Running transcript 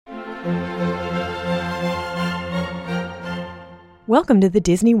Welcome to the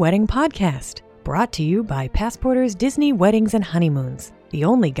Disney Wedding Podcast, brought to you by Passporter's Disney Weddings and Honeymoons, the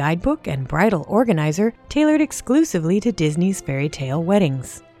only guidebook and bridal organizer tailored exclusively to Disney's fairy tale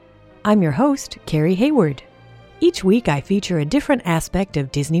weddings. I'm your host, Carrie Hayward. Each week I feature a different aspect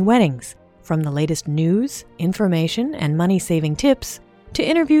of Disney weddings, from the latest news, information, and money-saving tips, to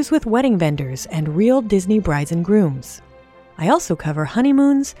interviews with wedding vendors and real Disney brides and grooms. I also cover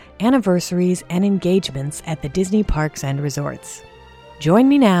honeymoons, anniversaries, and engagements at the Disney parks and resorts. Join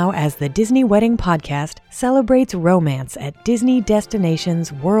me now as the Disney Wedding Podcast celebrates romance at Disney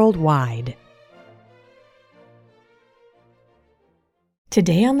destinations worldwide.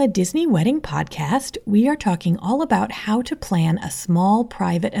 Today on the Disney Wedding Podcast, we are talking all about how to plan a small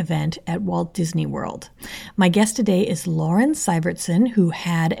private event at Walt Disney World. My guest today is Lauren Syvertson, who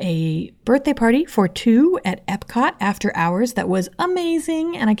had a birthday party for two at Epcot after hours that was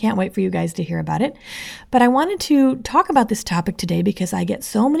amazing, and I can't wait for you guys to hear about it. But I wanted to talk about this topic today because I get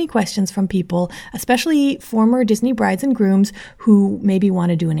so many questions from people, especially former Disney brides and grooms who maybe want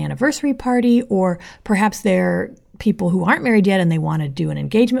to do an anniversary party, or perhaps they're people who aren't married yet and they want to do an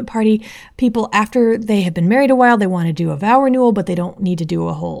engagement party. People after they have been married a while, they want to do a vow renewal, but they don't need to do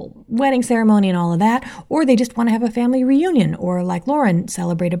a whole wedding ceremony and all of that. Or they just want to have a family reunion, or like Lauren,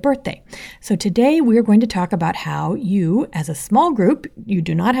 celebrate a birthday. So today we're going to talk about how you, as a small group, you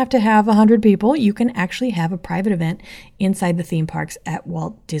do not have to have 100 people. You can actually have a private event inside the theme parks at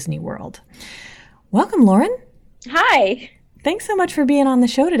Walt Disney World. Welcome, Lauren. Hi. Thanks so much for being on the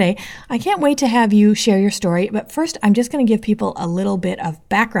show today. I can't wait to have you share your story, but first I'm just going to give people a little bit of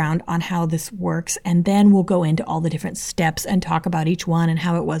background on how this works, and then we'll go into all the different steps and talk about each one and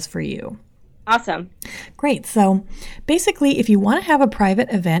how it was for you. Awesome. Great. So basically, if you want to have a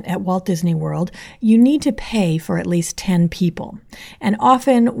private event at Walt Disney World, you need to pay for at least 10 people. And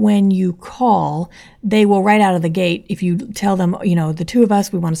often when you call, they will right out of the gate, if you tell them, the two of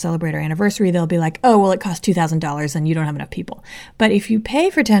us, we want to celebrate our anniversary, they'll be like, oh, well, it costs $2,000 and you don't have enough people. But if you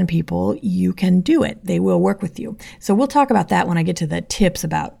pay for 10 people, you can do it. They will work with you. So we'll talk about that when I get to the tips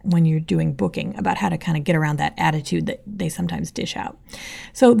about when you're doing booking, about how to kind of get around that attitude that they sometimes dish out.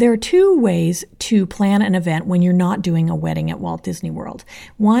 So there are two ways to plan an event when you're not doing a wedding at Walt Disney World.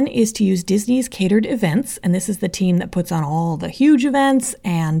 One is to use Disney's Catered Events, and this is the team that puts on all the huge events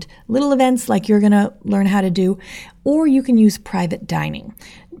and little events like you're going to learn how to do, or you can use private dining.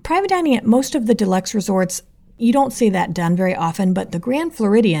 Private dining at most of the deluxe resorts, you don't see that done very often, but the Grand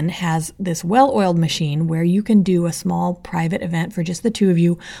Floridian has this well-oiled machine where you can do a small private event for just the two of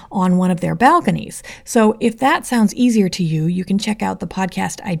you on one of their balconies. So if that sounds easier to you, you can check out the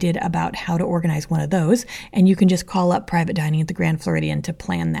podcast I did about how to organize one of those, and you can just call up private dining at the Grand Floridian to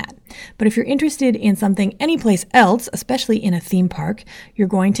plan that. But if you're interested in something anyplace else, especially in a theme park, you're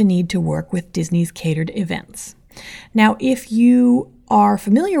going to need to work with Disney's Catered Events. Now, if you are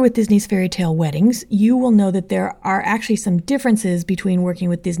familiar with Disney's fairy tale weddings, you will know that there are actually some differences between working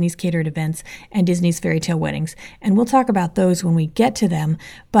with Disney's Catered Events and Disney's fairy tale weddings, and we'll talk about those when we get to them.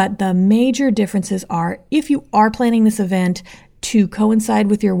 But the major differences are, if you are planning this event to coincide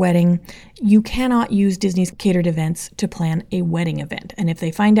with your wedding, you cannot use Disney's Catered Events to plan a wedding event. And if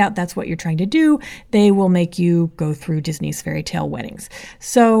they find out that's what you're trying to do, they will make you go through Disney's fairy tale weddings.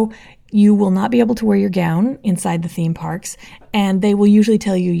 So you will not be able to wear your gown inside the theme parks, and they will usually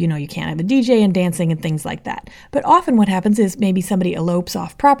tell you, you can't have a DJ and dancing and things like that. But often what happens is maybe somebody elopes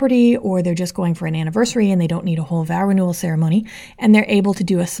off property, or they're just going for an anniversary and they don't need a whole vow renewal ceremony, and they're able to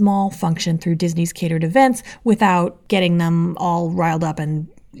do a small function through Disney's Catered Events without getting them all riled up and,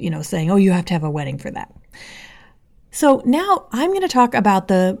 saying, oh, you have to have a wedding for that. So now I'm going to talk about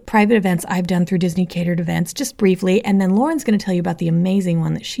the private events I've done through Disney Catered Events just briefly, and then Lauren's going to tell you about the amazing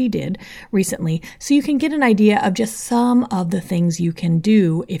one that she did recently, so you can get an idea of just some of the things you can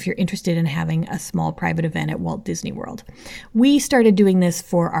do if you're interested in having a small private event at Walt Disney World. We started doing this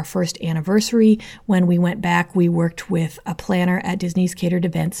for our first anniversary. When we went back, we worked with a planner at Disney's Catered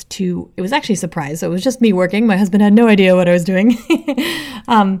Events it was actually a surprise, so it was just me working. My husband had no idea what I was doing.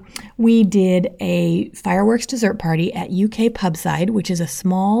 We did a fireworks dessert party at UK Pubside, which is a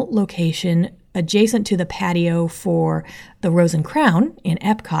small location adjacent to the patio for the Rose and Crown in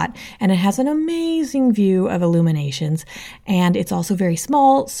Epcot, and it has an amazing view of illuminations, and it's also very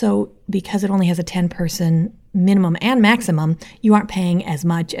small, so because it only has a 10-person minimum and maximum, you aren't paying as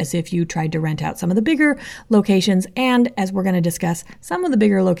much as if you tried to rent out some of the bigger locations. And as we're going to discuss, some of the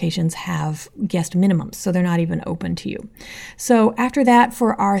bigger locations have guest minimums, so they're not even open to you. So after that,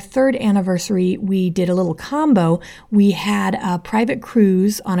 for our third anniversary, we did a little combo. We had a private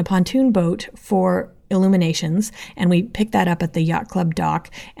cruise on a pontoon boat for Illuminations, and we picked that up at the Yacht Club dock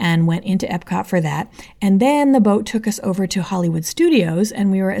and went into Epcot for that. And then the boat took us over to Hollywood Studios,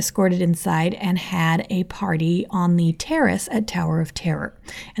 and we were escorted inside and had a party on the terrace at Tower of Terror.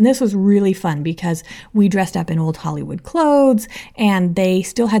 And this was really fun because we dressed up in old Hollywood clothes, and they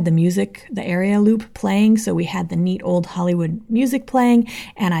still had the music, the area loop playing, so we had the neat old Hollywood music playing,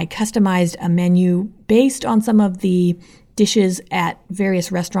 and I customized a menu based on some of the dishes at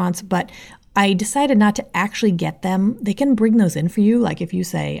various restaurants, but I decided not to actually get them. They can bring those in for you. Like if you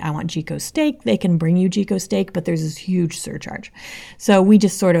say, I want Chico steak, they can bring you Chico steak, but there's this huge surcharge. So we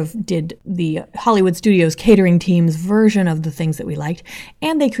just sort of did the Hollywood Studios catering team's version of the things that we liked.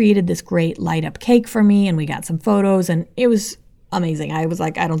 And they created this great light up cake for me, and we got some photos, and it was amazing. I was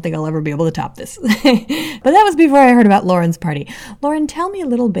like, I don't think I'll ever be able to top this. But that was before I heard about Lauren's party. Lauren, tell me a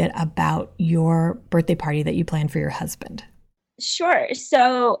little bit about your birthday party that you planned for your husband. Sure.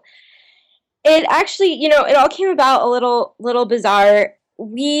 So it actually, it all came about a little bizarre.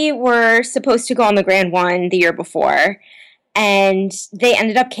 We were supposed to go on the Grand One the year before, and they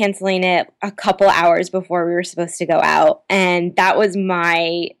ended up canceling it a couple hours before we were supposed to go out. And that was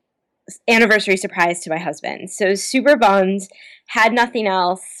my anniversary surprise to my husband. So super bummed, had nothing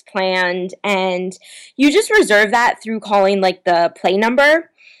else planned. And you just reserve that through calling like the play number.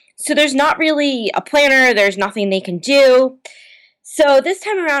 So there's not really a planner. There's nothing they can do. So this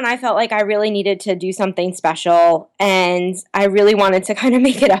time around, I felt like I really needed to do something special, and I really wanted to kind of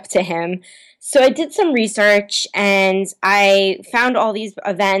make it up to him. So I did some research, and I found all these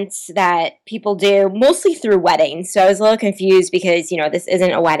events that people do, mostly through weddings. So I was a little confused because, this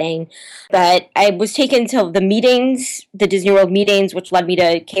isn't a wedding. But I was taken to the meetings, the Disney World meetings, which led me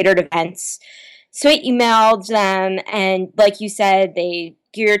to catered events. So I emailed them, and like you said, they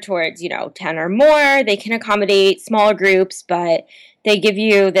gear towards, 10 or more. They can accommodate smaller groups, but they give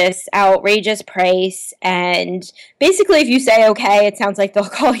you this outrageous price. And basically, if you say okay, it sounds like they'll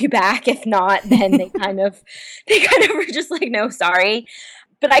call you back. If not, then they kind of were just like, no, sorry.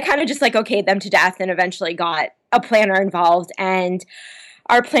 But I kind of just like okayed them to death and eventually got a planner involved. And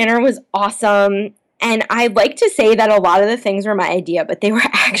our planner was awesome. And I like to say that a lot of the things were my idea, but they were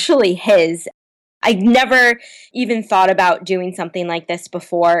actually his. I never even thought about doing something like this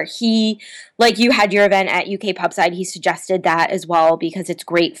before. He, like you had your event at UK Pubside, he suggested that as well because it's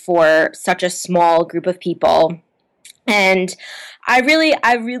great for such a small group of people. And I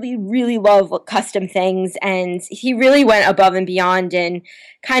really love custom things, and he really went above and beyond in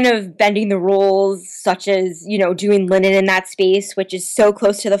kind of bending the rules, such as, doing linen in that space, which is so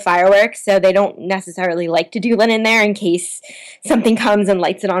close to the fireworks, so they don't necessarily like to do linen there in case something comes and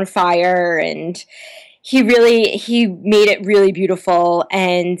lights it on fire. And he made it really beautiful,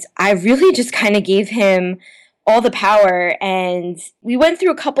 and I really just kind of gave him all the power. And we went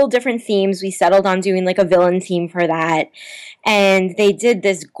through a couple different themes. We settled on doing like a villain theme for that. And they did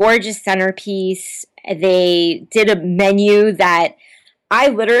this gorgeous centerpiece. They did a menu that I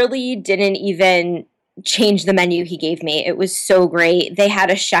literally didn't even change the menu he gave me. It was so great. They had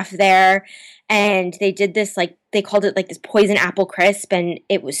a chef there, and they did this, like, they called it like this poison apple crisp, and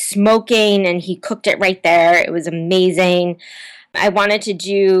it was smoking, and he cooked it right there. It was amazing. I wanted to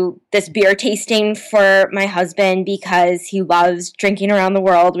do this beer tasting for my husband because he loves drinking around the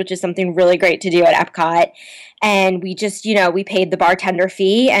world, which is something really great to do at Epcot. And we just, we paid the bartender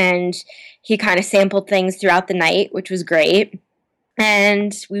fee, and he kind of sampled things throughout the night, which was great.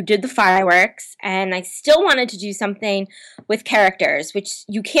 And we did the fireworks, and I still wanted to do something with characters, which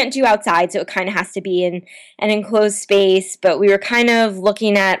you can't do outside, so it kind of has to be in an enclosed space. But we were kind of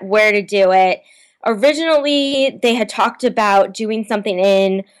looking at where to do it. Originally, they had talked about doing something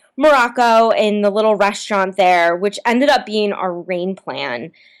in Morocco in the little restaurant there, which ended up being our rain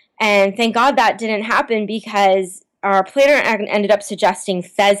plan. And thank God that didn't happen because our planner ended up suggesting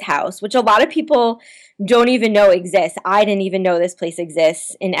Fez House, which a lot of people don't even know exists. I didn't even know this place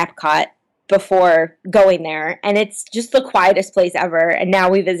exists in Epcot before going there. And it's just the quietest place ever. And now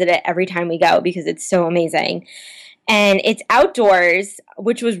we visit it every time we go because it's so amazing. And it's outdoors,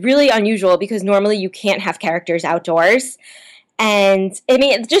 which was really unusual because normally you can't have characters outdoors. And I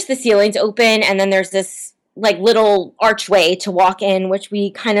mean, just the ceiling's open, and then there's this like little archway to walk in, which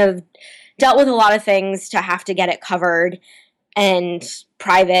we kind of dealt with a lot of things to have to get it covered and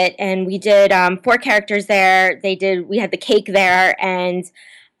private. And we did 4 characters there. We had the cake there, and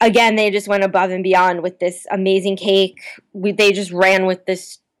again, they just went above and beyond with this amazing cake. They just ran with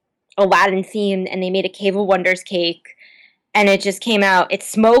this Aladdin theme, and they made a Cave of Wonders cake, and it just came out. It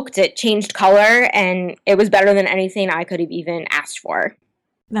smoked, it changed color, and it was better than anything I could have even asked for.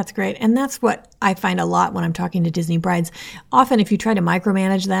 That's great. And that's what I find a lot when I'm talking to Disney brides. Often if you try to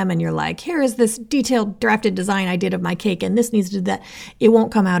micromanage them and you're like, here is this detailed drafted design I did of my cake and this needs to do that, it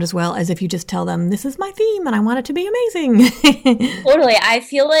won't come out as well as if you just tell them, this is my theme and I want it to be amazing. Totally. I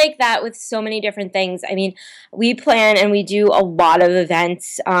feel like that with so many different things. I mean, we plan and we do a lot of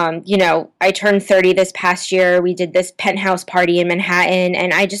events. I turned 30 this past year. We did this penthouse party in Manhattan,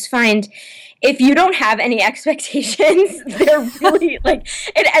 and I just find if you don't have any expectations, they're really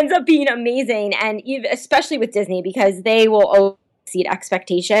it ends up being amazing. And especially with Disney, because they will exceed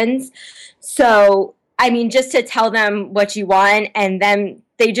expectations. So, I mean, just to tell them what you want, and then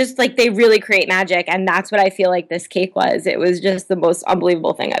they just they really create magic. And that's what I feel like this cake was. It was just the most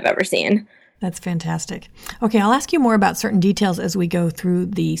unbelievable thing I've ever seen. That's fantastic. Okay, I'll ask you more about certain details as we go through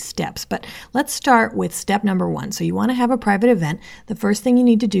the steps, but let's start with step number 1. So you want to have a private event. The first thing you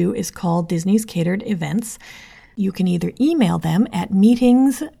need to do is call Disney's Catered Events. You can either email them at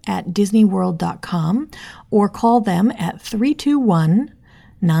meetings@disneyworld.com or call them at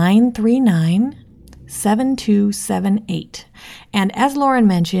 321-939-7278. And as Lauren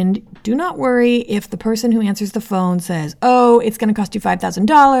mentioned, do not worry if the person who answers the phone says, oh, it's going to cost you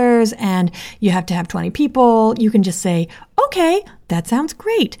 $5,000 and you have to have 20 people. You can just say, okay, that sounds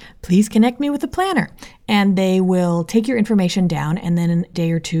great. Please connect me with a planner. And they will take your information down, and then in a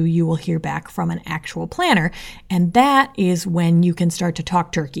day or two, you will hear back from an actual planner. And that is when you can start to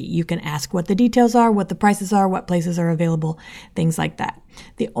talk turkey. You can ask what the details are, what the prices are, what places are available, things like that.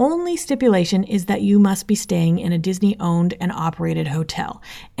 The only stipulation is that you must be staying in a Disney-owned and operated hotel.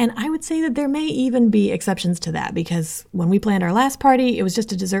 And I would say that there may even be exceptions to that, because when we planned our last party, it was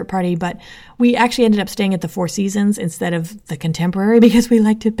just a dessert party, but we actually ended up staying at the Four Seasons instead of the Contemporary because we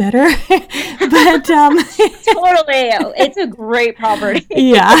liked it better. But totally, it's a great property.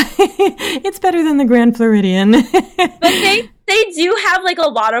 Yeah, it's better than the Grand Floridian. But they do have a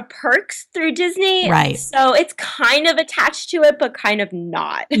lot of perks through Disney. Right. So it's kind of attached to it, but kind of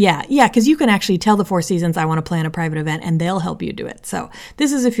not. Yeah, because you can actually tell the Four Seasons, I want to plan a private event, and they'll help you do it. So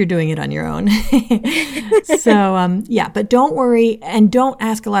this is if you're doing it on your own. So, but don't worry and don't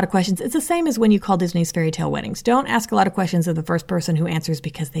ask a lot of questions. It's the same as when you call Disney's Fairy Tale Weddings. Don't ask a lot of questions of the first person who answers,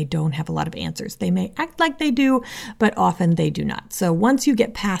 because they don't have a lot of answers. They may act like they do, but often they do not. So once you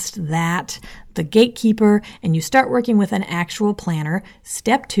get past that, the gatekeeper, and you start working with an actual planner,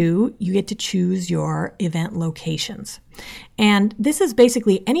 step 2, you get to choose your event locations. And this is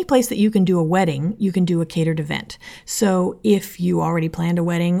basically any place that you can do a wedding, you can do a catered event. So if you already planned a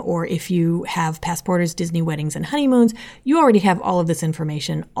wedding, or if you have Passporters Disney Weddings and Honeymoons, you already have all of this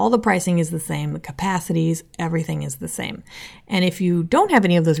information. All the pricing is the same, the capacities, everything is the same. And if you don't have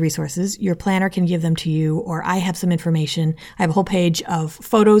any of those resources, your planner can give them to you, or I have some information. I have a whole page of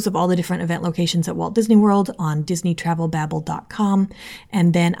photos of all the different event locations at Walt Disney World on DisneyTravelBabble.com.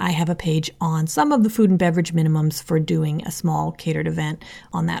 And then I have a page on some of the food and beverage minimums for doing a small catered event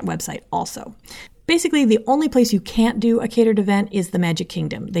on that website also. Basically, the only place you can't do a catered event is the Magic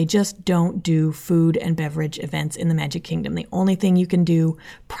Kingdom. They just don't do food and beverage events in the Magic Kingdom. The only thing you can do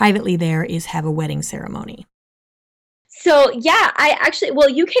privately there is have a wedding ceremony. So, yeah,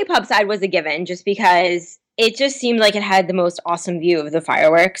 UK Pub side was a given, just because it just seemed like it had the most awesome view of the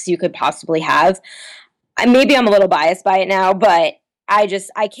fireworks you could possibly have. Maybe I'm a little biased by it now, but I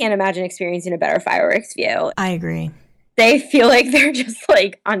can't imagine experiencing a better fireworks view. I agree. They feel like they're just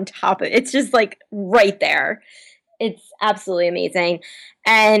on top of it. It's just right there. It's absolutely amazing.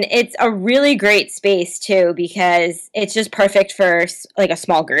 And it's a really great space too, because it's just perfect for a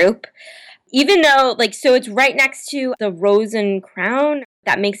small group. Even though so it's right next to the Rose and Crown,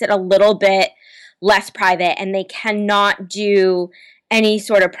 that makes it a little bit less private, and they cannot do any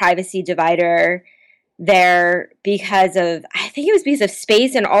sort of privacy divider there because of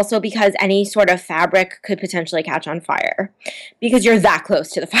space, and also because any sort of fabric could potentially catch on fire because you're that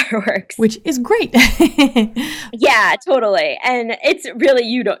close to the fireworks. Which is great. Yeah, totally. And it's really,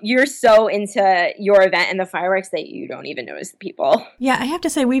 you're so into your event and the fireworks that you don't even notice the people. Yeah, I have to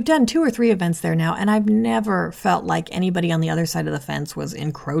say we've done 2 or 3 events there now, and I've never felt like anybody on the other side of the fence was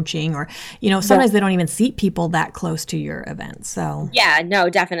encroaching, or, sometimes they don't even seat people that close to your event. So yeah, no,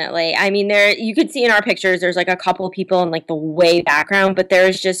 definitely. I mean, you could see in our pictures, there's a couple people in the way background, but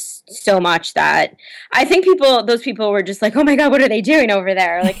there's just so much that I think those people were just oh my God, what are they doing over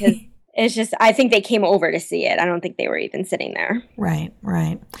there? Cause it's just, I think they came over to see it. I don't think they were even sitting there. Right.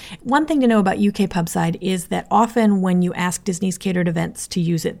 One thing to know about UK Pubside is that often when you ask Disney's Catered Events to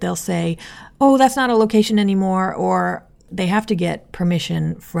use it, they'll say, oh, that's not a location anymore, or they have to get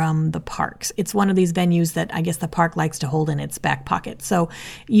permission from the parks. It's one of these venues that I guess the park likes to hold in its back pocket. So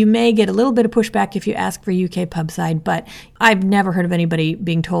you may get a little bit of pushback if you ask for UK Pubside, but I've never heard of anybody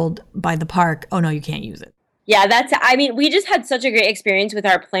being told by the park, oh no, you can't use it. Yeah, we just had such a great experience with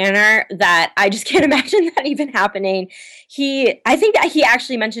our planner that I just can't imagine that even happening. I think that he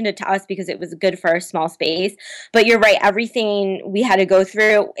actually mentioned it to us because it was good for a small space. But you're right, everything we had to go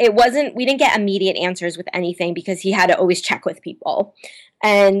through, we didn't get immediate answers with anything because he had to always check with people.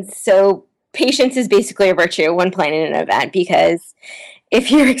 And so patience is basically a virtue when planning an event, because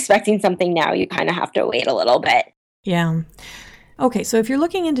if you're expecting something now, you kind of have to wait a little bit. Yeah. Okay, so if you're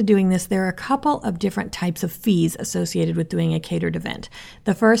looking into doing this, there are a couple of different types of fees associated with doing a catered event.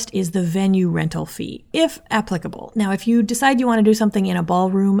 The first is the venue rental fee, if applicable. Now, if you decide you want to do something in a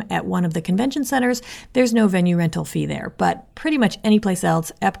ballroom at one of the convention centers, there's no venue rental fee there. But pretty much any place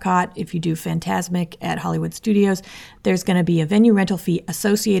else, Epcot, if you do Fantasmic at Hollywood Studios, there's going to be a venue rental fee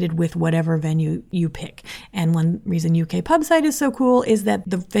associated with whatever venue you pick. And one reason UK Pubside is so cool is that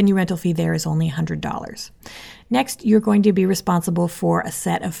the venue rental fee there is only $100. Next, you're going to be responsible for a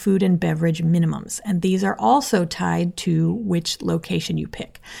set of food and beverage minimums, and these are also tied to which location you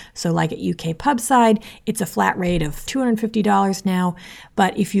pick. So like at UK Pubside, it's a flat rate of $250 now,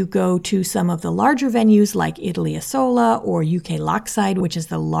 but if you go to some of the larger venues like Italy Isola or UK Lochside, which is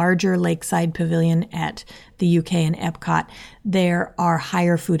the larger lakeside pavilion at the UK and Epcot, there are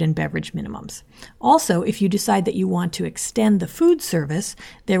higher food and beverage minimums. Also, if you decide that you want to extend the food service,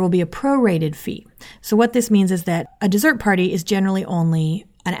 there will be a prorated fee. So what this means is that a dessert party is generally only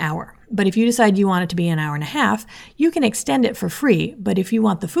an hour. But if you decide you want it to be an hour and a half, you can extend it for free. But if you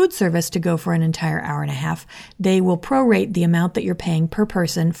want the food service to go for an entire hour and a half, they will prorate the amount that you're paying per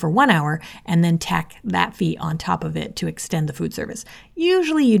person for 1 hour and then tack that fee on top of it to extend the food service.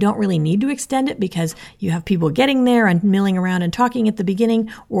 Usually you don't really need to extend it because you have people getting there and milling around and talking at the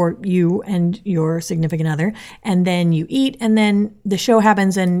beginning, or you and your significant other, and then you eat, and then the show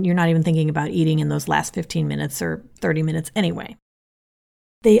happens and you're not even thinking about eating in those last 15 minutes or 30 minutes anyway.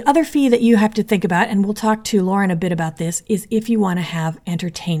 The other fee that you have to think about, and we'll talk to Lauren a bit about this, is if you want to have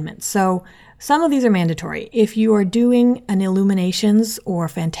entertainment. So some of these are mandatory. If you are doing an Illuminations or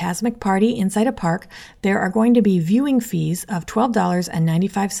Fantasmic party inside a park, there are going to be viewing fees of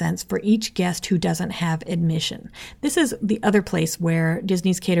 $12.95 for each guest who doesn't have admission. This is the other place where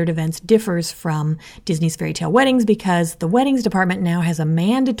Disney's Catered Events differs from Disney's Fairy Tale Weddings, because the weddings department now has a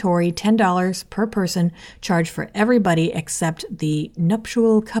mandatory $10 per person charge for everybody except the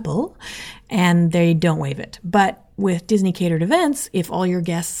nuptial couple, and they don't waive it. But with Disney Catered Events, if all your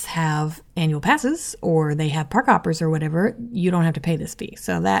guests have annual passes or they have park hoppers or whatever, you don't have to pay this fee.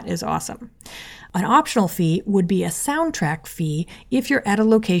 So that is awesome. An optional fee would be a soundtrack fee if you're at a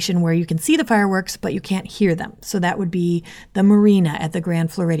location where you can see the fireworks but you can't hear them. So that would be the Marina at the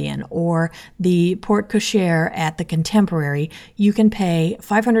Grand Floridian or the Porte Cochere at the Contemporary. You can pay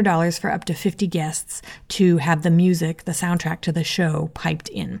 $500 for up to 50 guests to have the music, the soundtrack to the show, piped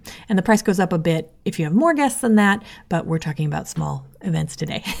in. And the price goes up a bit if you have more guests than that, but we're talking about small events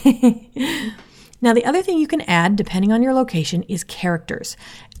today. Now, the other thing you can add, depending on your location, is characters.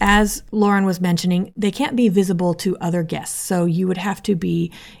 As Lauren was mentioning, they can't be visible to other guests. So you would have to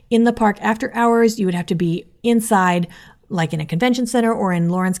be in the park after hours. You would have to be inside, like in a convention center, or in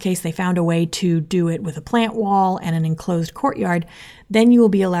Lauren's case, they found a way to do it with a plant wall and an enclosed courtyard. Then you will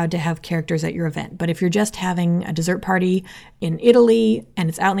be allowed to have characters at your event. But if you're just having a dessert party in Italy and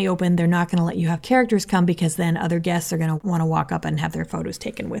it's out in the open, they're not going to let you have characters come, because then other guests are going to want to walk up and have their photos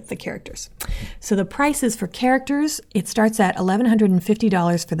taken with the characters. So the prices for characters, it starts at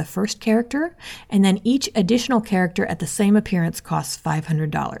 $1,150 for the first character, and then each additional character at the same appearance costs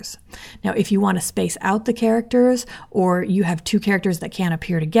 $500. Now, if you want to space out the characters, or you have two characters that can't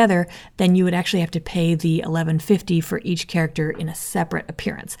appear together, then you would actually have to pay the $1,150 for each character in a separate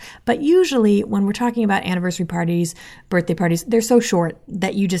appearance. But usually when we're talking about anniversary parties, birthday parties, they're so short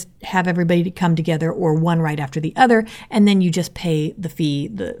that you just have everybody to come together, or one right after the other, and then you just pay the fee,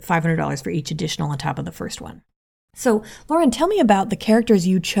 the $500 for each additional on top of the first one. So, Lauren, tell me about the characters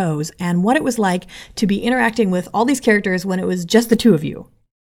you chose and what it was like to be interacting with all these characters when it was just the two of you.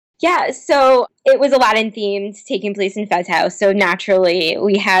 Yeah, so it was Aladdin themed, taking place in Fez House. So naturally,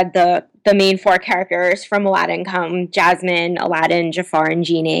 we had the main four characters from Aladdin come: Jasmine, Aladdin, Jafar, and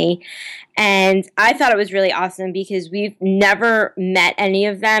Genie. And I thought it was really awesome because we've never met any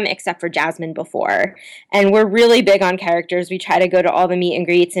of them except for Jasmine before. And we're really big on characters. We try to go to all the meet and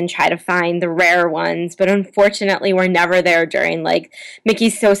greets and try to find the rare ones. But unfortunately, we're never there during like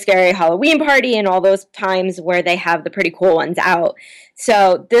Mickey's So Scary Halloween Party and all those times where they have the pretty cool ones out.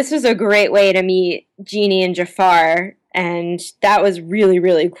 So this was a great way to meet Genie and Jafar And that was really,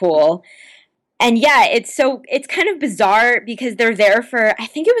 really cool. And yeah, it's kind of bizarre because they're there for, I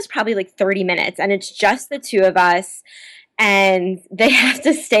think it was probably like 30 minutes, and it's just the two of us, and they have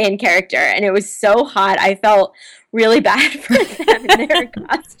to stay in character. And it was so hot. I felt really bad for them in their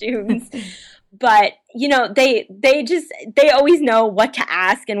costumes. But, you know, they always know what to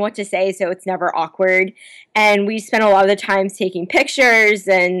ask and what to say, so it's never awkward. And we spent a lot of the times taking pictures,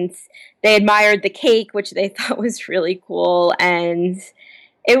 and they admired the cake, which they thought was really cool. And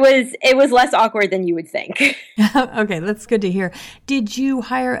it was less awkward than you would think. Okay, that's good to hear. Did you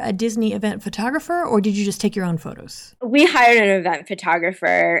hire a Disney event photographer, or did you just take your own photos? We hired an event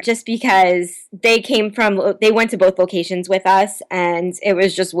photographer just because they went to both locations with us, and it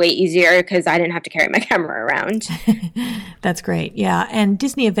was just way easier because I didn't have to carry my camera around. That's great. Yeah. And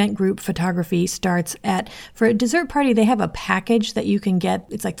Disney Event Group photography starts for a dessert party, they have a package that you can get.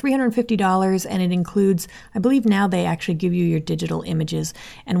 It's like $350, and it includes, I believe now they actually give you your digital images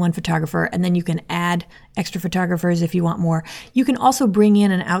and one photographer, and then you can add extra photographers if you want more. You can also bring in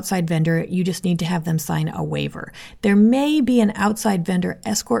an outside vendor. You just need to have them sign a waiver. There may be an outside vendor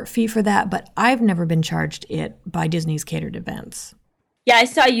escort fee for that, but I've never been charged it by Disney's catered events. Yeah, I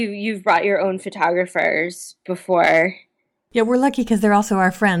saw you've brought your own photographers before. Yeah, we're lucky because they're also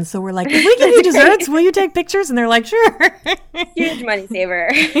our friends. So we're like, if we give you desserts, will you take pictures? And they're like, sure. Huge money saver.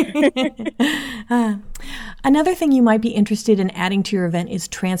 Another thing you might be interested in adding to your event is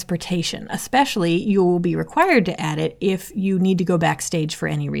transportation. Especially, you will be required to add it if you need to go backstage for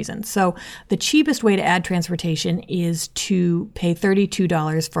any reason. So the cheapest way to add transportation is to pay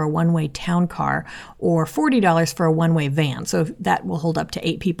 $32 for a one-way town car or $40 for a one-way van. So that will hold up to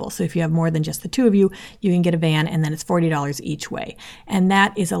 8 people. So if you have more than just the two of you, you can get a van, and then it's $40 each way. And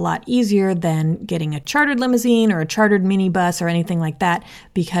that is a lot easier than getting a chartered limousine or a chartered minibus or anything like that,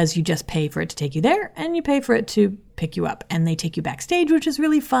 because you just pay for it to take you there and you pay for it to pick you up. And they take you backstage, which is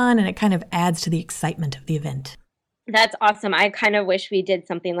really fun, and it kind of adds to the excitement of the event. That's awesome. I kind of wish we did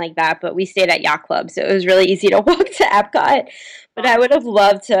something like that, but we stayed at Yacht Club, so it was really easy to walk to Epcot. But I would have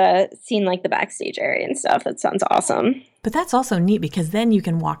loved to seen like the backstage area and stuff. That sounds awesome. But that's also neat because then you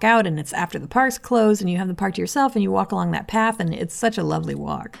can walk out and it's after the park's closed and you have the park to yourself and you walk along that path, and it's such a lovely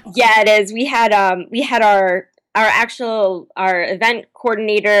walk. Yeah, it is. We had our event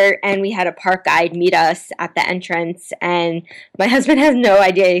coordinator and we had a park guide meet us at the entrance, and my husband has no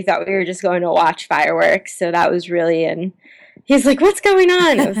idea. He thought we were just going to watch fireworks, so that was really, and he's like, what's going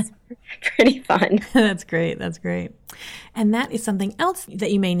on? It was pretty fun. That's great. That's great. And that is something else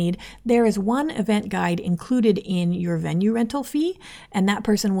that you may need. There is one event guide included in your venue rental fee, and that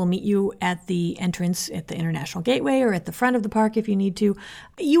person will meet you at the entrance at the International Gateway or at the front of the park if you need to.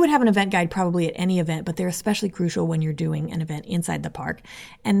 You would have an event guide probably at any event, but they're especially crucial when you're doing an event inside the park.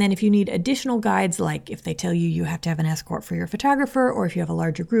 And then if you need additional guides, like if they tell you you have to have an escort for your photographer, or if you have a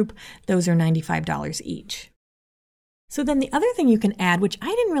larger group, those are $95 each. So then the other thing you can add, which I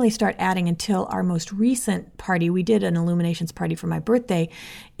didn't really start adding until our most recent party, we did an Illuminations party for my birthday,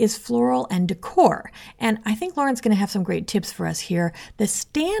 is floral and decor. And I think Lauren's going to have some great tips for us here. The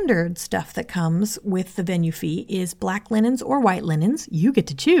standard stuff that comes with the venue fee is black linens or white linens. You get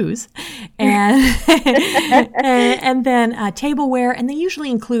to choose. And, and then tableware, and they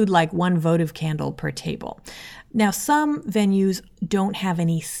usually include like one votive candle per table. Now, some venues don't have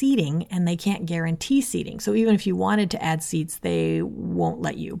any seating and they can't guarantee seating. So even if you wanted to add seats, they won't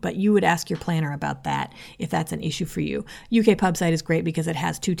let you. But you would ask your planner about that if that's an issue for you. UK Pubside is great because it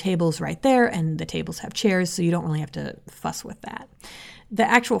has 2 tables right there and the tables have chairs, so you don't really have to fuss with that. The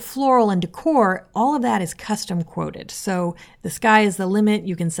actual floral and decor, all of that is custom quoted. So the sky is the limit.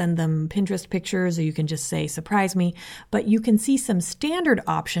 You can send them Pinterest pictures or you can just say, surprise me. But you can see some standard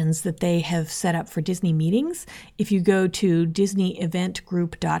options that they have set up for Disney meetings. If you go to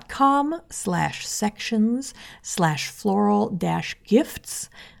disneyeventgroup.com/sections/floral-gifts/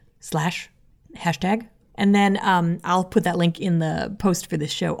 And then I'll put that link in the post for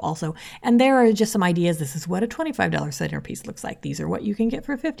this show also. And there are just some ideas. This is what a $25 centerpiece looks like. These are what you can get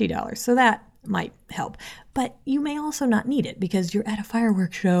for $50. So that might help. But you may also not need it because you're at a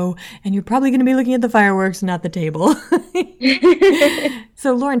fireworks show and you're probably going to be looking at the fireworks, not the table.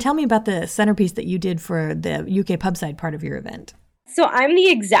 So Lauren, tell me about the centerpiece that you did for the UK Pubside part of your event. So I'm the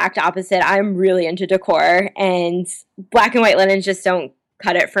exact opposite. I'm really into decor, and black and white linens just don't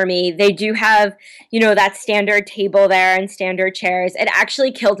cut it for me. They do have, that standard table there and standard chairs. It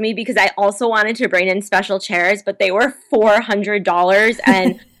actually killed me because I also wanted to bring in special chairs, but they were $400,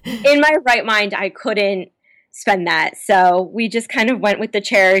 and in my right mind, I couldn't spend that. So we just kind of went with the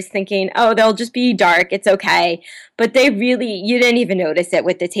chairs thinking, oh, they'll just be dark. It's okay. But you didn't even notice it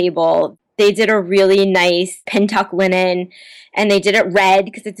with the table. They did a really nice pintuck linen, and they did it red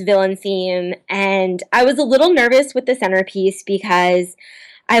because it's villain theme. And I was a little nervous with the centerpiece because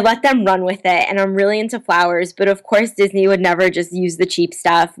I let them run with it, and I'm really into flowers, but of course Disney would never just use the cheap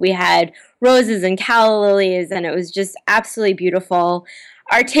stuff. We had roses and calla lilies, and it was just absolutely beautiful.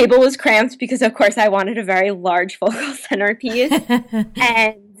 Our table was cramped because, of course, I wanted a very large focal centerpiece,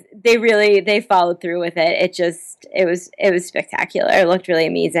 and they followed through with it. It was spectacular. It looked really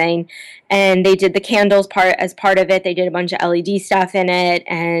amazing, and they did the candles as part of it. They did a bunch of LED stuff in it,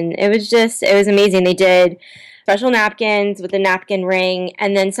 and it was amazing. They did special napkins with a napkin ring,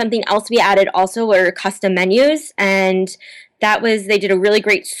 and then something else we added also were custom menus, and they did a really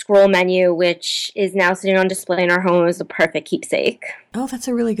great scroll menu, which is now sitting on display in our home as a perfect keepsake. Oh, that's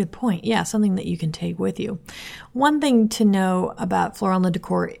a really good point. Yeah, something that you can take with you. One thing to know about floral and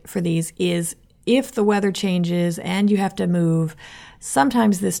decor for these is if the weather changes and you have to move,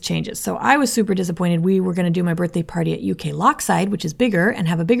 sometimes this changes. So I was super disappointed. We were going to do my birthday party at UK Lockside, which is bigger, and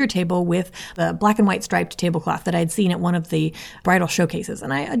have a bigger table with the black and white striped tablecloth that I'd seen at one of the bridal showcases.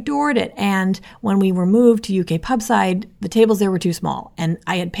 And I adored it. And when we were moved to UK Pubside, the tables there were too small. And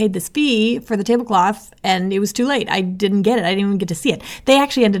I had paid this fee for the tablecloth, and it was too late. I didn't get it. I didn't even get to see it. They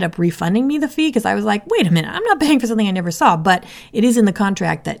actually ended up refunding me the fee because I was like, wait a minute, I'm not paying for something I never saw. But it is in the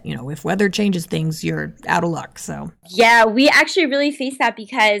contract that, if weather changes things, you're out of luck. So yeah, we actually really faced that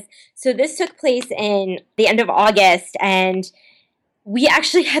because this took place in the end of August, and we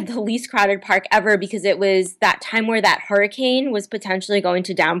actually had the least crowded park ever because it was that time where that hurricane was potentially going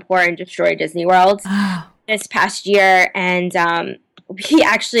to downpour and destroy Disney World this past year. And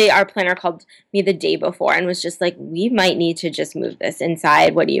our planner called me the day before and was just like, we might need to just move this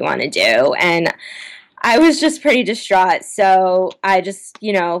inside. What do you want to do? And I was just pretty distraught, so I just,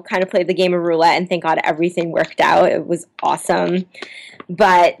 kind of played the game of roulette, and thank God everything worked out. It was awesome,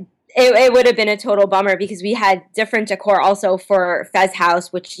 but it would have been a total bummer because we had different decor also for Fez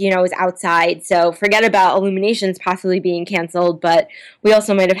House, which, is outside, so forget about Illuminations possibly being canceled, but we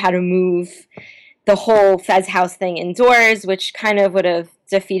also might have had to move the whole Fez House thing indoors, which kind of would have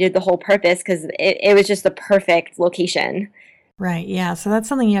defeated the whole purpose because it was just the perfect location. Right, yeah, so that's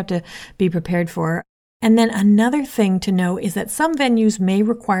something you have to be prepared for. And then another thing to know is that some venues may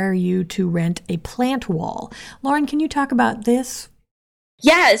require you to rent a plant wall. Lauren, can you talk about this?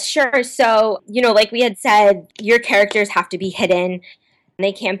 Yeah, sure. So, like we had said, your characters have to be hidden.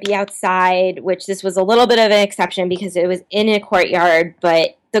 They can't be outside, which this was a little bit of an exception because it was in a courtyard,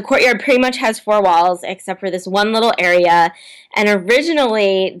 but the courtyard pretty much has 4 walls except for this one little area. And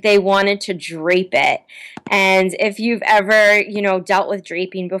originally they wanted to drape it. And if you've ever, dealt with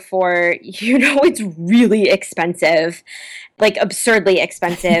draping before, it's really expensive, like absurdly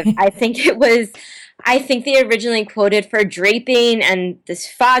expensive. I think they originally quoted for draping and this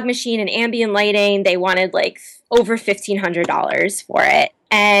fog machine and ambient lighting, they wanted like over $1,500 for it.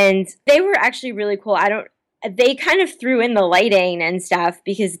 And they were actually really cool. They kind of threw in the lighting and stuff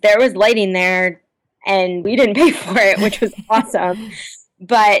because there was lighting there and we didn't pay for it, which was awesome.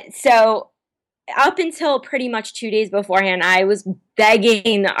 But so up until pretty much 2 days beforehand, I was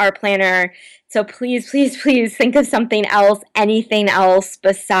begging our planner to please, please, please think of something else, anything else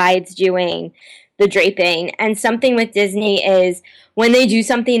besides doing the draping. And something with Disney is when they do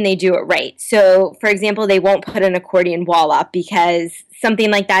something, they do it right. So, for example, they won't put an accordion wall up because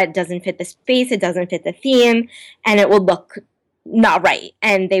something like that doesn't fit the space, it doesn't fit the theme, and it will look not right,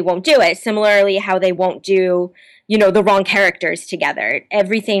 and they won't do it. Similarly, how they won't do, the wrong characters together.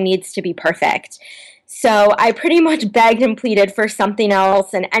 Everything needs to be perfect. So I pretty much begged and pleaded for something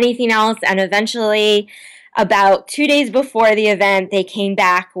else and anything else, and eventually, about 2 days before the event, they came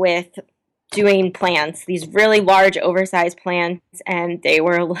back with doing plants, these really large, oversized plants, and they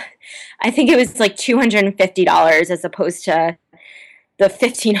were, I think it was like $250 as opposed to the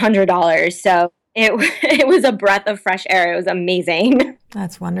 $1,500. So it was a breath of fresh air. It was amazing.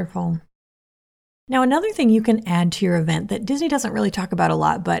 That's wonderful. Now, another thing you can add to your event that Disney doesn't really talk about a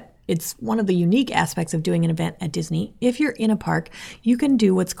lot, but it's one of the unique aspects of doing an event at Disney. If you're in a park, you can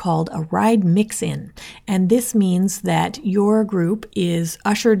do what's called a ride mix-in. And this means that your group is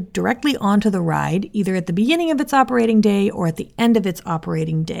ushered directly onto the ride, either at the beginning of its operating day or at the end of its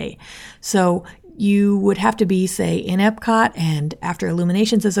operating day. So you would have to be, say, in Epcot, and after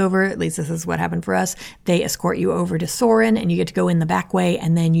Illuminations is over, at least this is what happened for us, they escort you over to Soarin', and you get to go in the back way,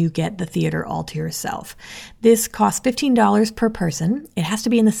 and then you get the theater all to yourself. This costs $15 per person. It has to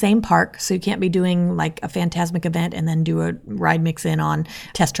be in the same park, so you can't be doing like a Fantasmic event and then do a ride mix-in on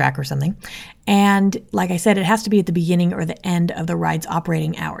Test Track or something. And like I said, it has to be at the beginning or the end of the ride's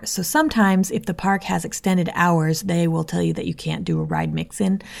operating hours. So sometimes if the park has extended hours, they will tell you that you can't do a ride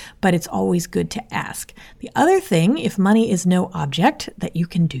mix-in, but it's always good to ask. The other thing, if money is no object, that you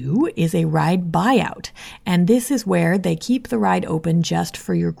can do is a ride buyout. And this is where they keep the ride open just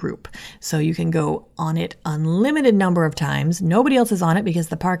for your group. So you can go on it unlimited number of times. Nobody else is on it because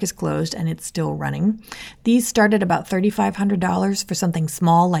the park is closed and it's still running. These start at about $3,500 for something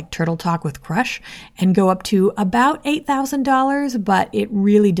small like Turtle Talk with Crush and go up to about $8,000, but it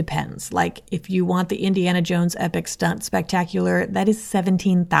really depends. Like if you want the Indiana Jones Epic Stunt Spectacular, that is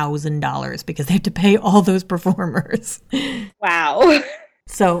 $17,000 because they have to pay all those performers. Wow.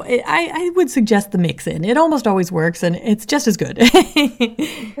 So I would suggest the mix-in. It almost always works and it's just as good.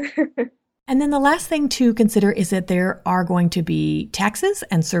 And then the last thing to consider is that there are going to be taxes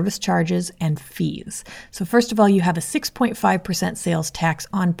and service charges and fees. So first of all, you have a 6.5% sales tax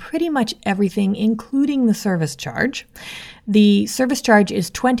on pretty much everything, including the service charge. The service charge is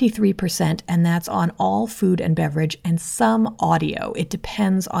 23%, and that's on all food and beverage and some audio. It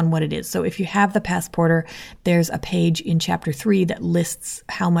depends on what it is. So if you have the Passporter, there's a page in Chapter 3 that lists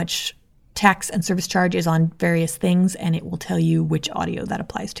how much tax and service charge is on various things, and it will tell you which audio that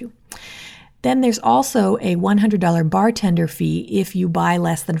applies to. Then there's also a $100 bartender fee if you buy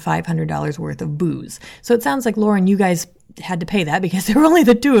less than $500 worth of booze. So it sounds like, Lauren, you guys had to pay that because there were only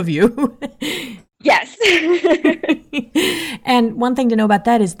the two of you. Yes. And one thing to know about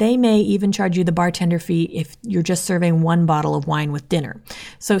that is they may even charge you the bartender fee if you're just serving one bottle of wine with dinner.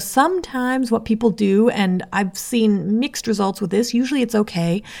 So sometimes what people do, and I've seen mixed results with this, usually it's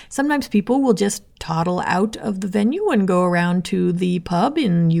okay. Sometimes people will just toddle out of the venue and go around to the pub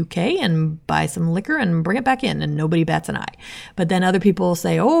in UK and buy some liquor and bring it back in, and nobody bats an eye. But then other people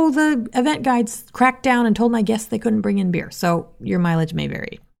say, oh, the event guides cracked down and told my guests they couldn't bring in beer. So your mileage may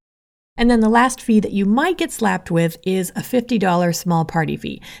vary. And then the last fee that you might get slapped with is a $50 small party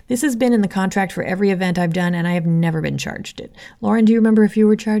fee. This has been in the contract for every event I've done, and I have never been charged it. Lauren, do you remember if you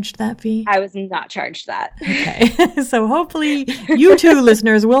were charged that fee? I was not charged that. Okay. So hopefully you too,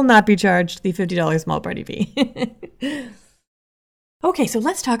 listeners, will not be charged the $50 small party fee. Okay, so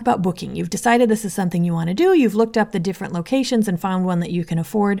let's talk about booking. You've decided this is something you want to do. You've looked up the different locations and found one that you can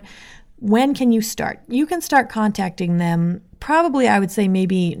afford. When can you start? You can start contacting them probably, I would say,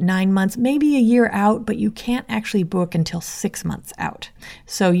 maybe 9 months, maybe a year out, but you can't actually book until 6 months out.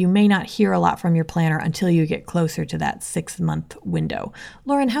 So you may not hear a lot from your planner until you get closer to that 6-month window.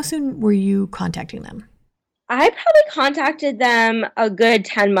 Lauren, how soon were you contacting them? I probably contacted them a good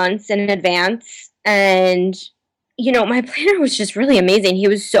 10 months in advance. And, you know, my planner was just really amazing. He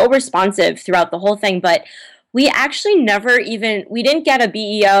was so responsive throughout the whole thing, but we actually we didn't get a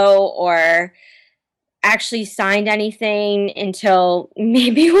BEO or actually signed anything until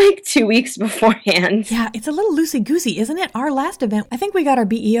maybe like 2 weeks beforehand. Yeah, it's a little loosey-goosey, isn't it? Our last event, I think we got our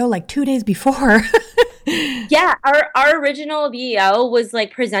BEO like 2 days before. Yeah, our original BEO was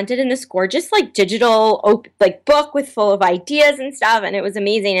like presented in this gorgeous like digital like book with full of ideas and stuff, and it was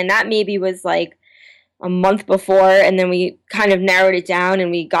amazing. And that maybe was like a month before, and then we kind of narrowed it down and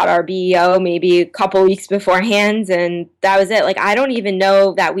we got our BEO maybe a couple weeks beforehand, and that was it. Like, I don't even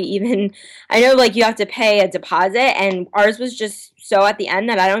know that I know like you have to pay a deposit, and ours was just so at the end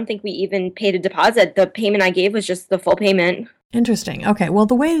that I don't think we even paid a deposit. The payment I gave was just the full payment. Interesting. Okay. Well,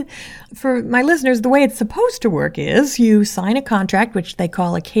 for my listeners, the way it's supposed to work is you sign a contract, which they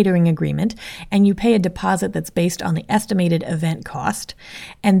call a catering agreement, and you pay a deposit that's based on the estimated event cost.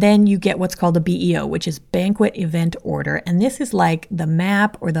 And then you get what's called a BEO, which is Banquet Event Order. And this is like the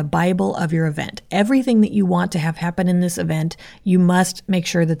map or the Bible of your event. Everything that you want to have happen in this event, you must make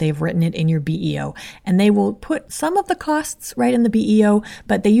sure that they've written it in your BEO. And they will put some of the costs right in the BEO,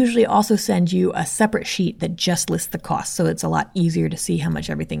 but they usually also send you a separate sheet that just lists the costs. So it's a lot easier to see how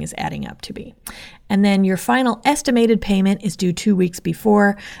much everything is adding up to be. And then your final estimated payment is due 2 weeks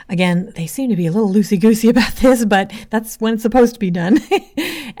before. Again, they seem to be a little loosey-goosey about this, but that's when it's supposed to be done.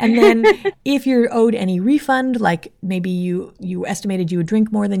 And then if you're owed any refund, like maybe you estimated you would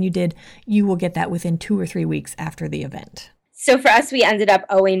drink more than you did, you will get that within 2 or 3 weeks after the event. So for us, we ended up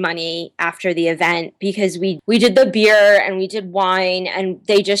owing money after the event because we did the beer and we did wine, and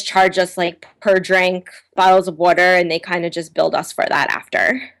they just charged us like per drink bottles of water, and they kind of just billed us for that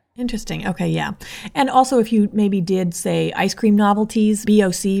after. Interesting. Okay, yeah. And also if you maybe did, say, ice cream novelties,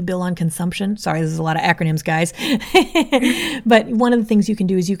 BOC, bill on consumption. Sorry, this is a lot of acronyms, guys. But one of the things you can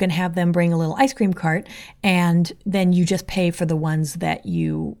do is you can have them bring a little ice cream cart, and then you just pay for the ones that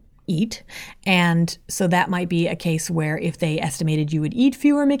you eat. And so that might be a case where if they estimated you would eat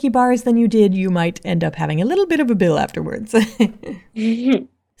fewer Mickey bars than you did, you might end up having a little bit of a bill afterwards.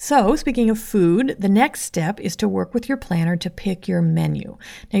 So, speaking of food, the next step is to work with your planner to pick your menu.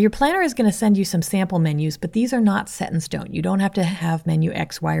 Now, your planner is going to send you some sample menus, but these are not set in stone. You don't have to have menu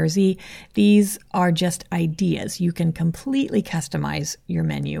X, Y, or Z. These are just ideas. You can completely customize your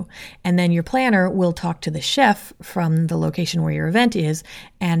menu. And then your planner will talk to the chef from the location where your event is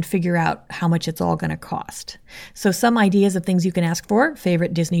and figure out how much it's all going to cost. So, some ideas of things you can ask for: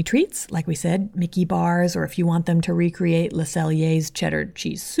 favorite Disney treats, like we said, Mickey bars, or if you want them to recreate Le Cellier's cheddar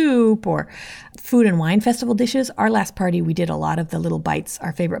cheese soup, or food and wine festival dishes. Our last party, we did a lot of the little bites,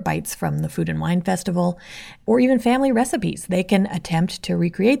 our favorite bites from the food and wine festival, or even family recipes. They can attempt to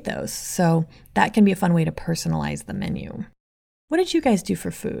recreate those. So that can be a fun way to personalize the menu. What did you guys do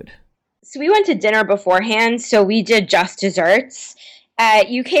for food? So we went to dinner beforehand, so we did just desserts. At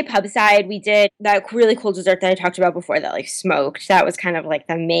UK Pubside, we did that really cool dessert that I talked about before that smoked. That was kind of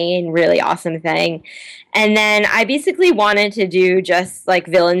the main really awesome thing. And then I basically wanted to do just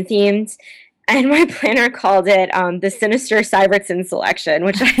villain themed. And my planner called it the Sinister Syvertson Selection,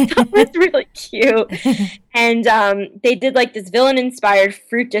 which I thought was really cute. And they did this villain-inspired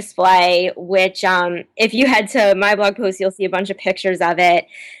fruit display, which if you head to my blog post, you'll see a bunch of pictures of it.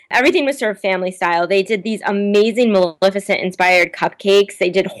 Everything was served family style. They did these amazing Maleficent-inspired cupcakes. They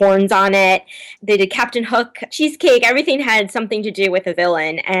did horns on it. They did Captain Hook cheesecake. Everything had something to do with a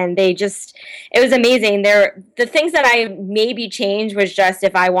villain. And it was amazing. The things that I maybe changed was just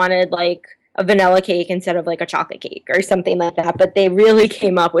if I wanted a vanilla cake instead of a chocolate cake or something like that. But they really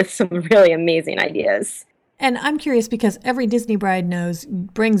came up with some really amazing ideas. And I'm curious because every Disney bride knows,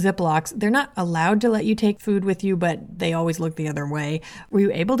 bring Ziplocs. They're not allowed to let you take food with you, but they always look the other way. Were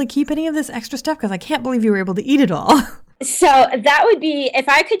you able to keep any of this extra stuff? Because I can't believe you were able to eat it all. So that would be, if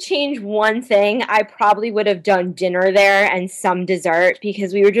I could change one thing, I probably would have done dinner there and some dessert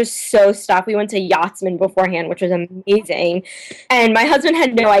because we were just so stuffed. We went to Yachtsman beforehand, which was amazing. And my husband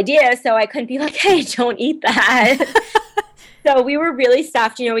had no idea, so I couldn't be like, hey, don't eat that. So we were really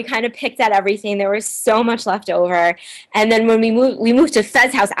stuffed. We kind of picked at everything. There was so much left over. And then when we moved to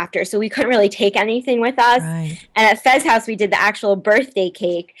Fez House after, so we couldn't really take anything with us. Right. And at Fez House, we did the actual birthday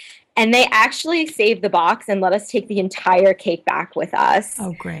cake. And they actually saved the box and let us take the entire cake back with us.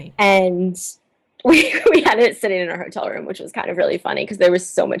 Oh, great. And we had it sitting in our hotel room, which was kind of really funny because there was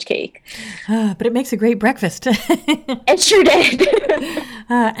so much cake. But it makes a great breakfast. It sure did.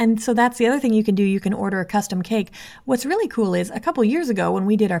 And so that's the other thing you can do. You can order a custom cake. What's really cool is a couple years ago when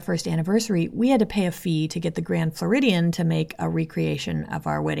we did our first anniversary, we had to pay a fee to get the Grand Floridian to make a recreation of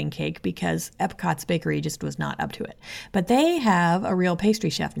our wedding cake because Epcot's bakery just was not up to it. But they have a real pastry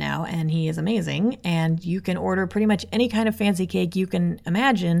chef now, and he is amazing. And you can order pretty much any kind of fancy cake you can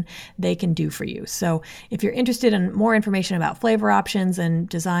imagine they can do for you. So if you're interested in more information about flavor options and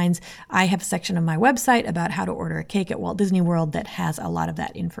designs, I have a section of my website about how to order a cake at Walt Disney World that has a lot of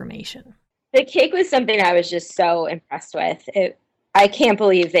that information. The cake was something I was just so impressed with. I can't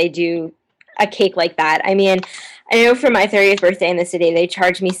believe they do a cake like that. I mean, I know for my 30th birthday in the city, they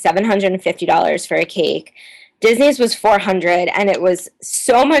charged me $750 for a cake. Disney's was $400, and it was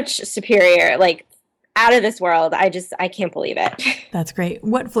so much superior, out of this world. I can't believe it. That's great.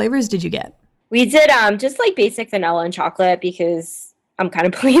 What flavors did you get? We did just basic vanilla and chocolate because I'm kind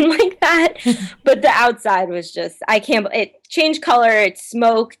of plain like that. But the outside was just, it changed color, it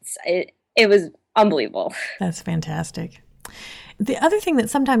smoked, it was unbelievable. That's fantastic. The other thing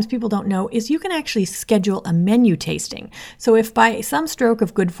that sometimes people don't know is you can actually schedule a menu tasting. So if by some stroke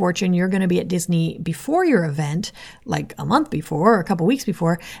of good fortune you're going to be at Disney before your event, like a month before or a couple weeks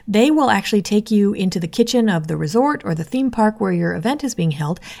before, they will actually take you into the kitchen of the resort or the theme park where your event is being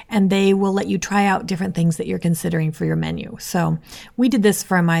held, and they will let you try out different things that you're considering for your menu. So we did this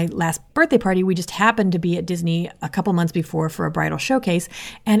for my last birthday party. We just happened to be at Disney a couple months before for a bridal showcase,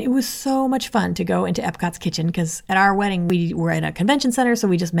 and it was so much fun to go into Epcot's kitchen because at our wedding we were in a convention center, so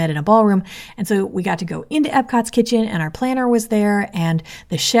we just met in a ballroom. And so we got to go into Epcot's kitchen, and our planner was there, and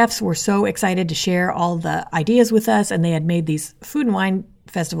the chefs were so excited to share all the ideas with us, and they had made these food and wine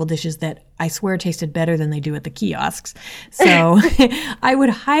festival dishes that I swear tasted better than they do at the kiosks. So I would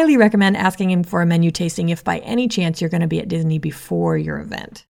highly recommend asking him for a menu tasting if by any chance you're going to be at Disney before your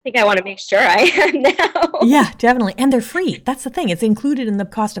event. I think I want to make sure I am now. Yeah, definitely. And they're free. That's the thing. It's included in the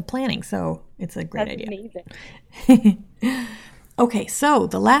cost of planning. So it's a great That's idea. Amazing. Okay, so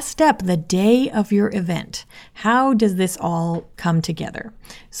the last step, the day of your event. How does this all come together?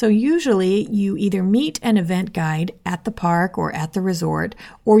 So usually you either meet an event guide at the park or at the resort,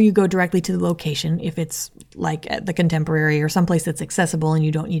 or you go directly to the location if it's like at the Contemporary or someplace that's accessible and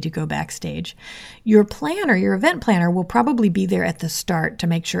you don't need to go backstage. Your planner, your event planner, will probably be there at the start to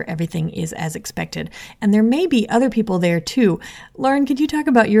make sure everything is as expected. And there may be other people there too. Lauren, could you talk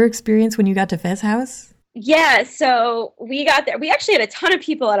about your experience when you got to Fez House? Yeah, so we got there. We actually had a ton of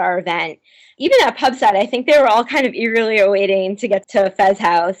people at our event. Even at Pubside, I think they were all kind of eagerly awaiting to get to Fez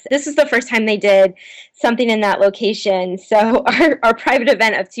House. This was the first time they did something in that location. So our private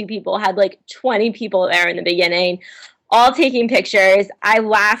event of 2 people had like 20 people there in the beginning, all taking pictures. I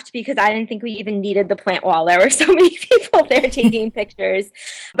laughed because I didn't think we even needed the plant wall. There were so many people there taking pictures.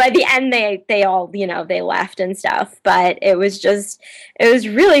 By the end, they all, they left and stuff. But it was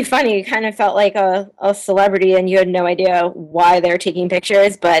really funny. You kind of felt like a celebrity and you had no idea why they're taking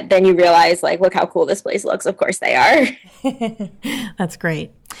pictures. But then you realize, like, look how cool this place looks. Of course they are. That's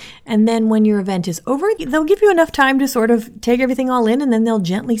great. And then when your event is over, they'll give you enough time to sort of take everything all in, and then they'll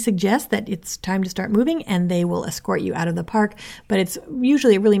gently suggest that it's time to start moving, and they will escort you out of the park. But it's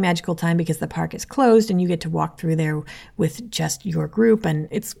usually a really magical time because the park is closed and you get to walk through there with just your group, and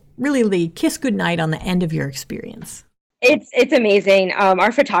it's really the kiss goodnight on the end of your experience. It's amazing.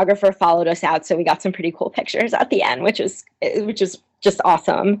 Our photographer followed us out, so we got some pretty cool pictures at the end, which is just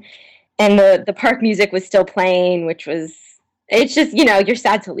awesome. And the park music was still playing, it's just, you're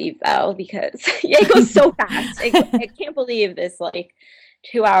sad to leave, though, because it goes so fast. I can't believe this,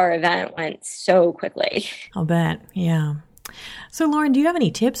 2-hour event went so quickly. I'll bet, yeah. So, Lauren, do you have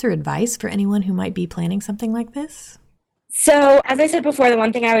any tips or advice for anyone who might be planning something like this? So, as I said before, the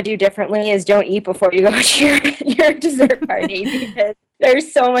one thing I would do differently is don't eat before you go to your dessert party because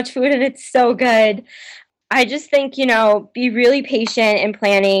there's so much food and it's so good. I just think, be really patient in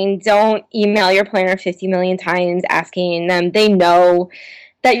planning. Don't email your planner 50 million times asking them. They know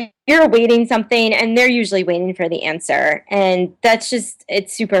that you're awaiting something and they're usually waiting for the answer. And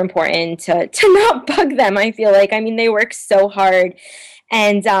it's super important to not bug them, I feel like. I mean, they work so hard.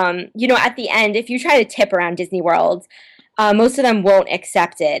 And, at the end, if you try to tip around Disney World, most of them won't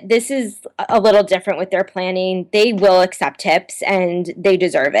accept it. This is a little different with their planning. They will accept tips and they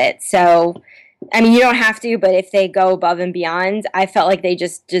deserve it. So, I mean, you don't have to, but if they go above and beyond, I felt like they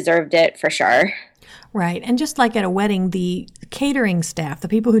just deserved it for sure. Right. And just like at a wedding, the catering staff, the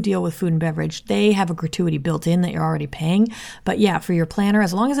people who deal with food and beverage, they have a gratuity built in that you're already paying. But yeah, for your planner,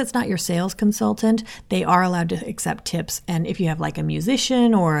 as long as it's not your sales consultant, they are allowed to accept tips. And if you have like a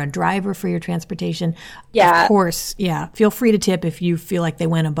musician or a driver for your transportation, of course, feel free to tip if you feel like they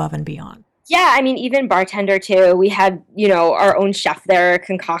went above and beyond. Yeah, I mean, even bartender too. We had, our own chef there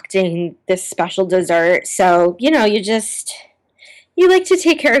concocting this special dessert. So, you like to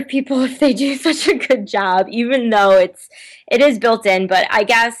take care of people if they do such a good job, even though it is built in. But I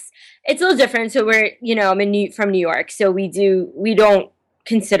guess it's a little different. So we're, I'm from New York. So we don't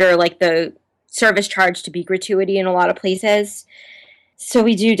consider like the service charge to be gratuity in a lot of places. So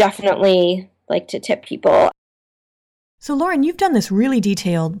we do definitely like to tip people. So, Lauren, you've done this really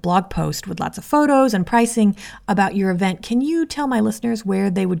detailed blog post with lots of photos and pricing about your event. Can you tell my listeners where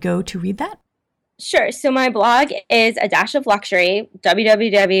they would go to read that? Sure. So my blog is A Dash of Luxury,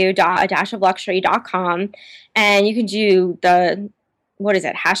 www.adashofluxury.com. And you can do hashtag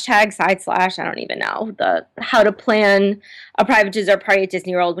 / I don't even know, the how to plan a private dessert party at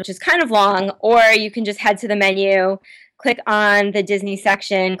Disney World, which is kind of long, or you can just head to the menu, click on the Disney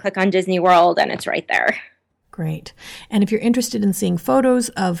section, click on Disney World, and it's right there. Great. And if you're interested in seeing photos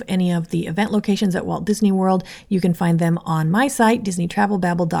of any of the event locations at Walt Disney World, you can find them on my site,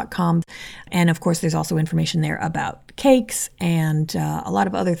 DisneyTravelBabble.com. And of course, there's also information there about cakes and a lot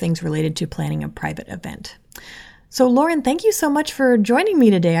of other things related to planning a private event. So, Lauren, thank you so much for joining me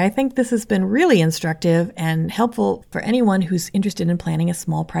today. I think this has been really instructive and helpful for anyone who's interested in planning a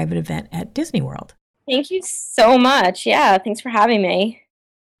small private event at Disney World. Thank you so much. Yeah, thanks for having me.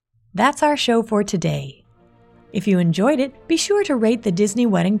 That's our show for today. If you enjoyed it, be sure to rate the Disney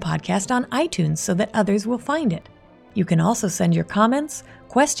Wedding Podcast on iTunes so that others will find it. You can also send your comments,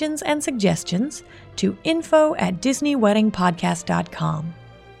 questions, and suggestions to info@DisneyWeddingPodcast.com.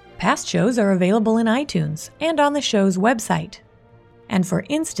 Past shows are available in iTunes and on the show's website. And for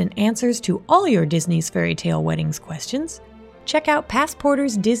instant answers to all your Disney's Fairy Tale Weddings questions, check out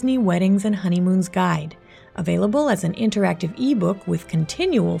Passporter's Disney Weddings and Honeymoons Guide, available as an interactive ebook with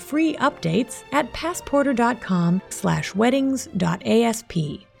continual free updates at passporter.com/weddings.asp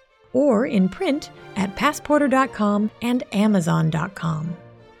or in print at passporter.com and amazon.com.